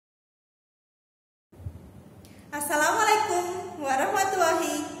Assalamualaikum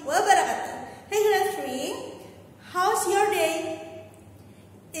warahmatullahi wabarakatuh. Hey grade 3, how's your day?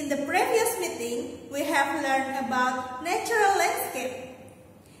 In the previous meeting, we have learned about natural landscape.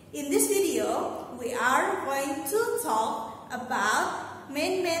 In this video, we are going to talk about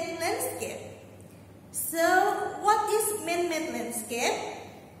man-made landscape. So, what is man-made landscape?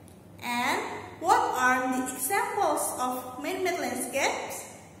 And what are the examples of man-made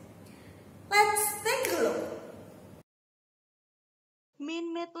landscapes? Let's take a look.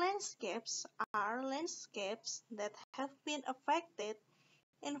 Man-made landscapes are landscapes that have been affected,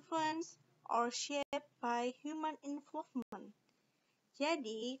 influenced, or shaped by human involvement.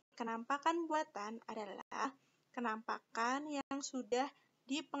 Jadi, kenampakan buatan adalah kenampakan yang sudah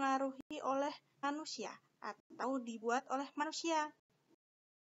dipengaruhi oleh manusia atau dibuat oleh manusia.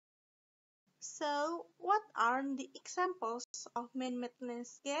 So, what are the examples of man-made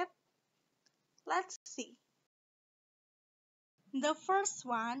landscape? Let's see. The first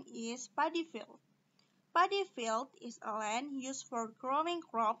one is paddy field. Paddy field is a land used for growing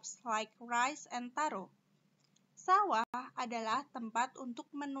crops like rice and taro. Sawah adalah tempat untuk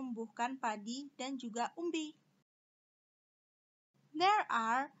menumbuhkan padi dan juga umbi. There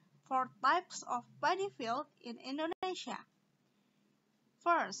are 4 types of paddy field in Indonesia.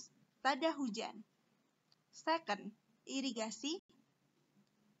 First, tada hujan. Second, irigasi.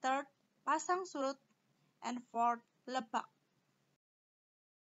 Third, pasang surut. And fourth, lebak.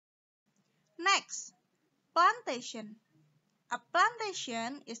 Next, plantation. A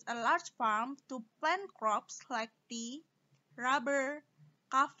plantation is a large farm to plant crops like tea, rubber,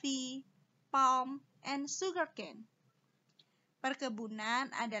 coffee, palm, and sugarcane. Perkebunan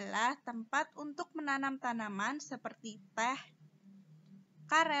adalah tempat untuk menanam tanaman seperti teh,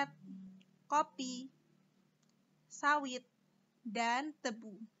 karet, kopi, sawit, dan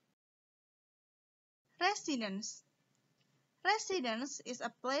tebu. Residence. Residence is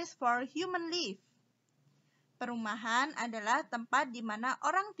a place for human live. Perumahan adalah tempat di mana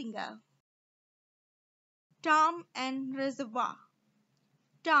orang tinggal. Dam and reservoir.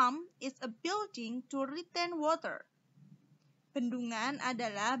 Dam is a building to retain water. Bendungan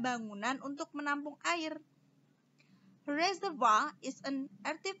adalah bangunan untuk menampung air. Reservoir is an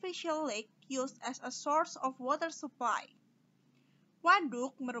artificial lake used as a source of water supply.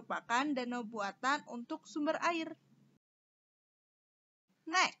 Waduk merupakan danau buatan untuk sumber air.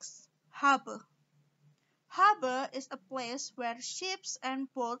 Next, harbor. Harbor is a place where ships and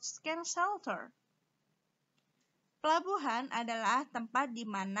boats can shelter. Pelabuhan adalah tempat di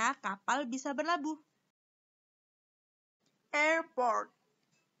mana kapal bisa berlabuh. Airport.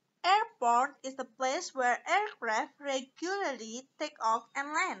 Airport is a place where aircraft regularly take off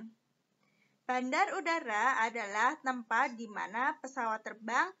and land. Bandar udara adalah tempat di mana pesawat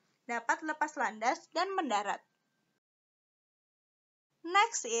terbang dapat lepas landas dan mendarat.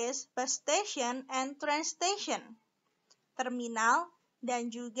 Next is bus station and train station, terminal, dan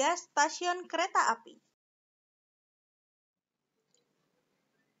juga stasiun kereta api.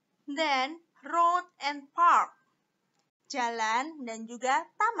 Then, road and park, jalan dan juga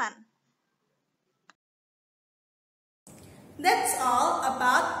taman. That's all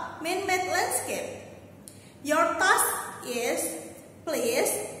about man-made landscape. Your task is, please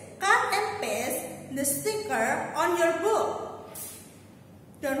cut and paste the sticker on your book.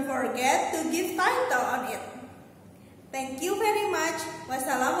 Don't forget to give title on it. Thank you very much.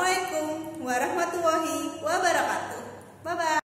 Wassalamualaikum warahmatullahi wabarakatuh. Bye-bye.